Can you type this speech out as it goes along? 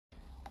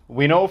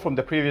We know from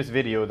the previous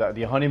video that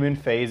the honeymoon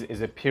phase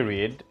is a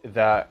period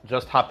that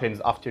just happens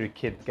after your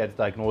kid gets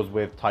diagnosed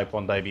with type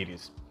 1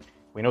 diabetes.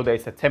 We know that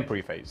it's a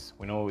temporary phase.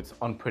 We know it's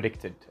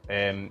unpredicted.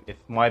 It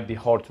might be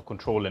hard to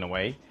control in a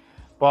way,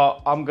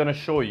 but I'm gonna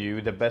show you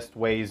the best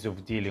ways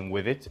of dealing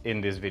with it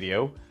in this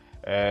video.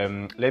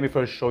 Let me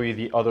first show you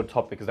the other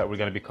topics that we're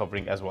gonna be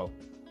covering as well.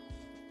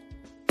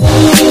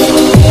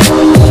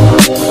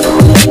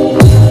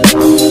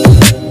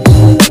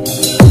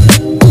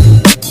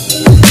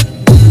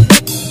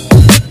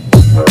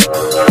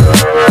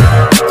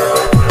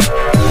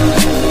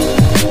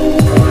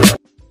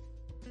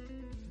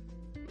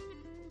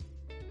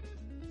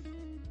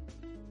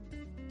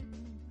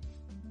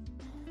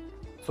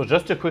 So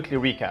just to quickly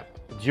recap,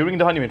 during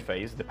the honeymoon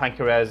phase, the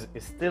pancreas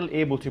is still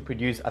able to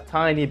produce a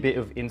tiny bit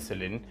of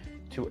insulin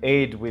to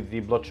aid with the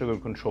blood sugar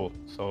control.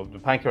 So the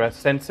pancreas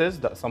senses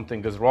that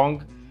something is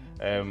wrong.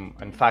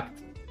 In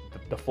fact,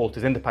 the fault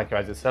is in the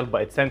pancreas itself,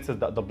 but it senses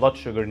that the blood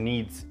sugar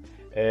needs,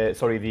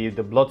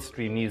 the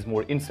bloodstream needs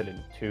more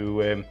insulin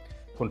to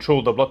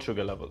control the blood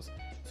sugar levels.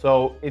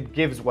 So it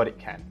gives what it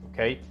can,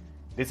 okay?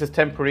 This is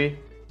temporary.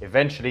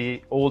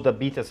 Eventually, all the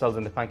beta cells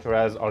in the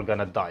pancreas are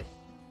gonna die.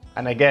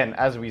 And again,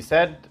 as we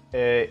said,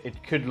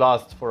 it could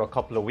last for a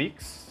couple of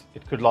weeks,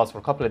 it could last for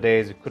a couple of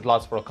days, it could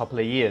last for a couple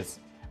of years,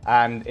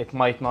 and it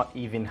might not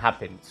even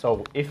happen.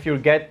 So if your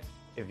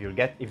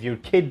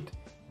kid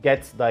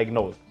gets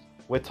diagnosed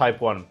with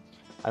type 1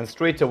 and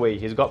straight away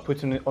he's got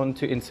put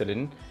onto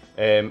insulin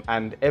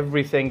and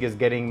everything is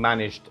getting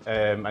managed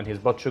and his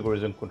blood sugar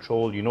is in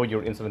control, you know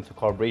your insulin to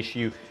carb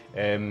ratio,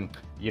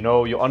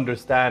 you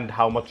understand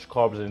how much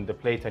carbs are in the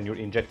plate and you're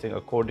injecting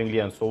accordingly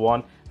and so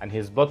on, and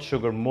his blood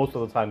sugar most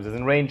of the times is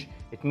in range,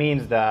 it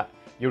means that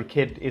your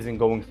kid isn't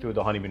going through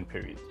the honeymoon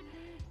period.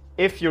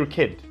 If your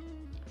kid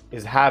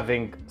is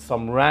having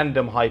some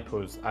random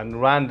hypos and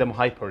random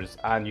hypers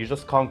and you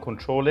just can't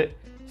control it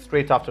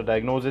straight after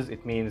diagnosis,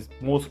 it means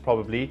most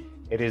probably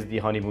it is the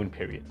honeymoon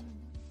period.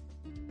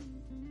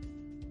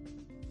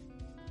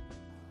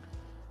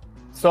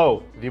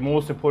 So the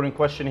most important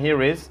question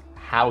here is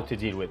how to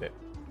deal with it.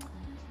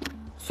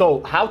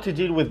 So how to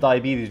deal with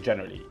diabetes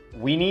generally?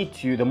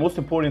 The most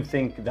important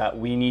thing that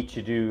we need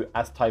to do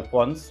as type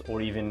 1s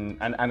or even,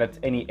 and at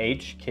any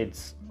age,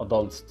 kids,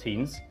 adults,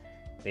 teens,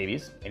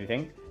 babies,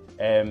 anything,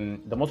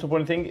 the most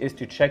important thing is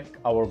to check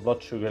our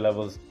blood sugar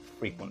levels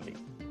frequently.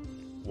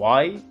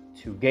 Why?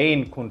 To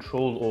gain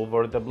control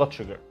over the blood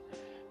sugar.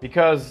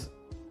 Because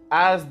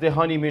as the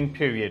honeymoon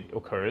period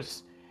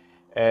occurs,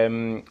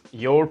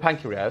 your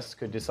pancreas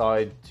could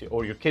decide to,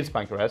 or your kid's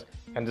pancreas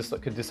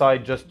could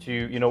decide just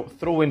to,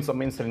 throw in some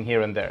insulin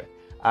here and there.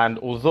 And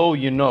although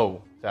you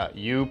know that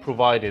you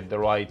provided the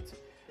right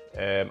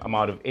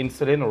amount of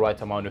insulin or right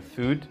amount of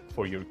food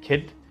for your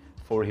kid,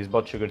 for his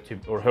blood sugar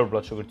or her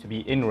blood sugar to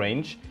be in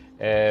range,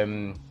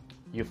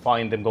 you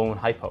find them going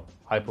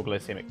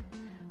hypoglycemic,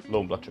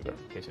 low blood sugar.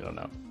 In case you don't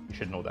know, you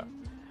should know that.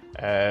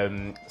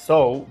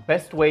 So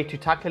best way to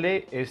tackle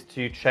it is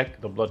to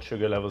check the blood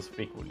sugar levels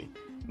frequently.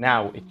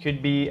 Now, it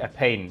could be a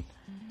pain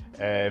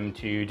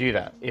to do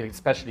that,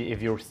 especially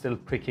if you're still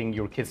pricking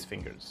your kids'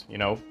 fingers.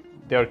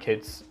 They're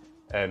kids,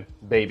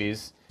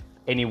 babies,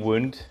 any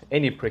wound,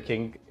 any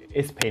pricking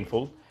is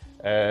painful.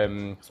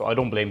 So I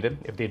don't blame them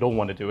if they don't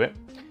want to do it.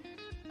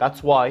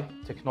 That's why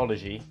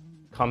technology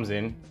comes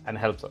in and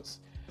helps us.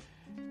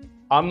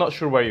 I'm not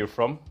sure where you're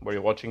from, where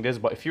you're watching this,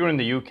 but if you're in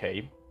the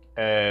UK,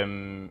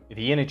 the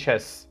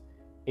NHS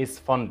is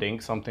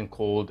funding something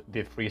called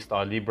the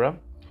Freestyle Libre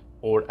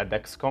or a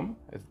Dexcom.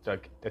 It's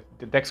like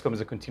the Dexcom is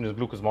a continuous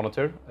glucose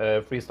monitor.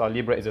 Freestyle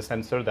Libre is a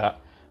sensor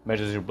that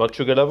measures your blood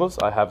sugar levels.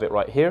 I have it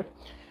right here.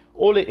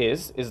 All it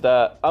is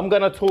that I'm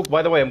gonna talk,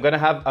 by the way, I'm gonna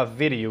have a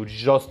video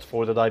just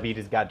for the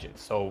diabetes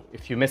gadgets. So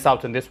if you miss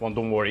out on this one,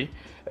 don't worry.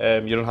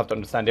 You don't have to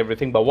understand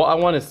everything. But what I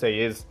wanna say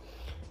is,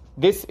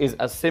 this is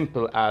as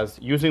simple as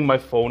using my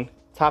phone,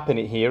 tapping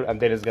it here, and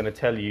then it's gonna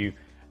tell you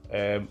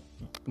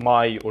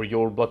my or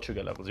your blood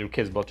sugar levels, your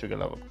kid's blood sugar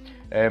level.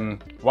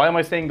 Why am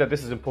I saying that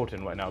this is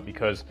important right now?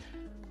 Because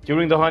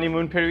during the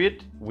honeymoon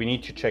period, we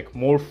need to check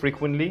more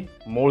frequently,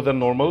 more than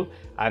normal,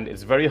 and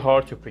it's very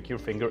hard to prick your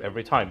finger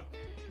every time.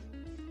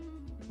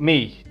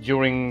 Me,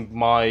 during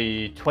my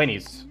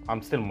 20s,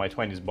 I'm still in my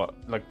 20s, but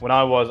like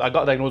I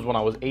got diagnosed when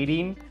I was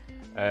 18,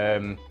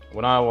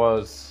 when I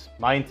was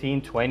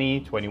 19, 20,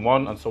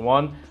 21, and so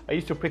on, I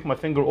used to prick my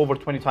finger over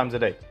 20 times a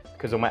day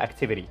because of my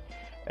activity.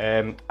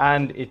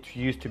 And it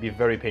used to be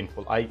very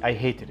painful. I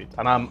hated it,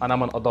 and I'm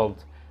an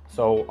adult,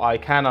 so I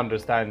can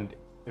understand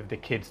if the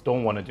kids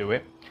don't want to do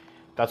it.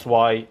 That's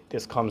why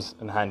this comes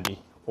in handy.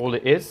 All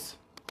it is,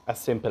 as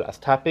simple as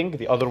tapping.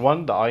 The other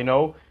one that I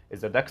know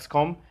is the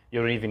Dexcom. You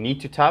don't even need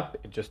to tap.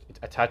 It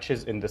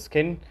attaches in the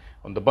skin,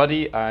 on the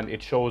body, and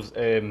it shows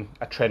a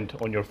trend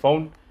on your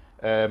phone,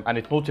 and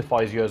it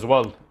notifies you as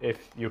well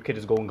if your kid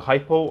is going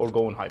hypo or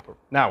going hyper.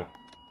 Now,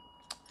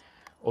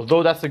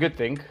 although that's a good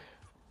thing,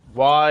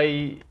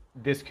 why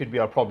this could be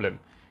a problem?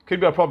 Could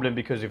be a problem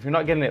because if you're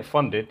not getting it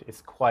funded,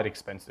 it's quite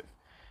expensive.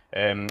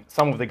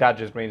 Some of the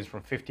gadgets range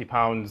from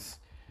 £50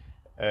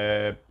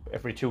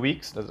 every 2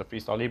 weeks. There's a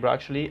Freestyle Libre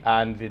actually,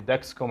 and the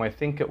Dexcom, I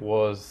think it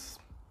was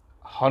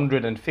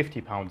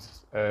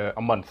 £150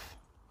 a month.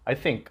 I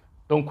think.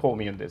 Don't quote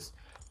me on this.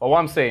 But what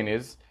I'm saying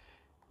is,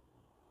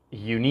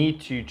 you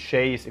need to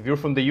chase. If you're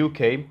from the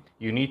UK,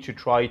 you need to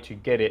try to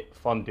get it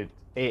funded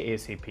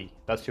ASAP.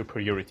 That's your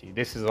priority.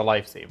 This is a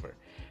lifesaver.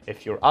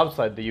 If you're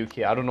outside the UK,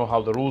 I don't know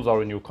how the rules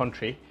are in your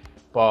country,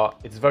 but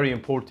it's very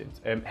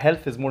important.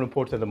 Health is more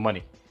important than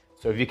money.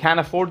 So if you can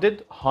afford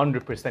it,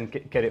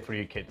 100% get it for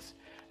your kids.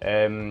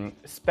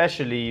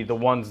 Especially the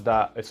ones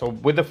that, so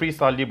with the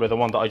Freestyle Libre, the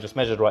one that I just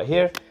measured right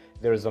here,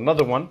 there is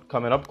another one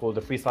coming up called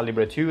the Freestyle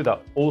Libre 2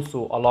 that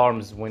also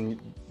alarms when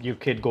your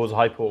kid goes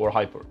hypo or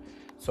hyper.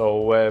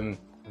 So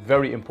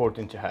very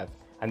important to have.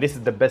 And this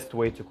is the best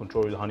way to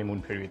control the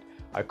honeymoon period.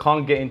 I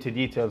can't get into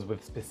details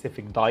with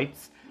specific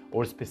diets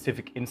or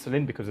specific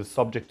insulin because it's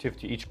subjective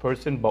to each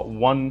person, but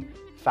one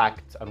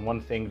fact and one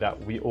thing that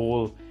we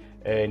all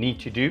need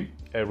to do,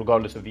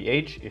 regardless of the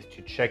age, is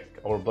to check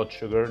our blood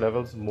sugar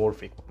levels more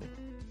frequently.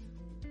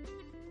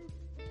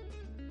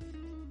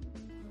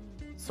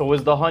 So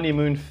is the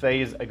honeymoon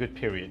phase a good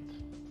period?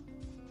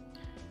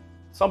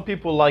 Some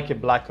people like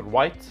it black or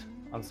white,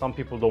 and some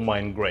people don't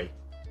mind gray.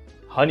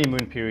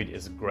 Honeymoon period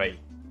is gray,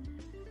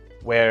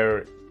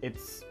 where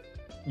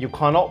you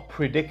cannot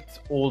predict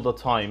all the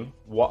time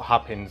what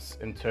happens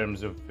in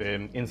terms of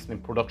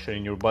insulin production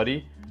in your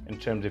body, in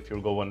terms if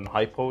you're going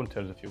hypo, in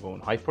terms if you're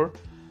going hyper.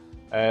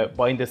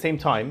 But in the same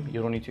time,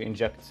 you don't need to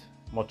inject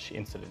much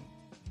insulin.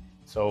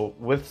 So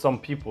with some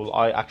people,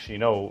 I actually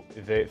know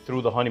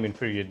through the honeymoon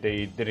period,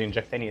 they didn't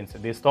inject any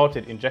insulin. They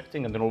started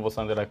injecting, and then all of a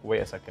sudden they're like, wait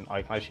a second,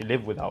 I can actually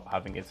live without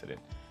having insulin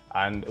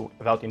and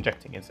without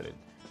injecting insulin.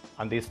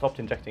 And they stopped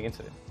injecting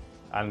insulin.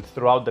 And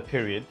throughout the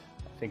period,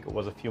 I think it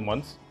was a few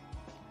months,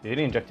 they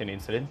didn't inject any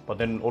insulin, but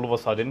then all of a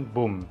sudden,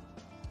 boom,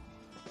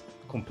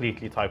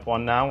 completely type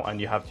 1 now, and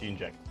you have to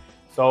inject.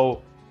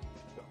 So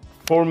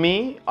for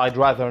me, I'd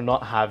rather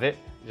not have it,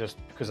 just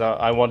because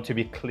I want to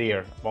be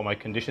clear about my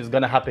condition. It's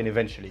gonna happen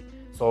eventually.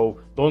 So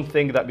don't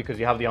think that because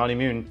you have the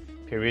honeymoon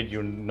period,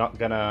 you're not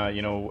gonna,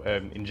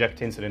 inject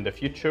insulin in the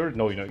future.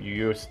 No,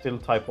 you're still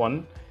type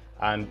 1,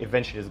 and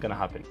eventually it's gonna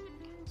happen.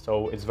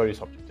 So it's very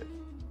subjective.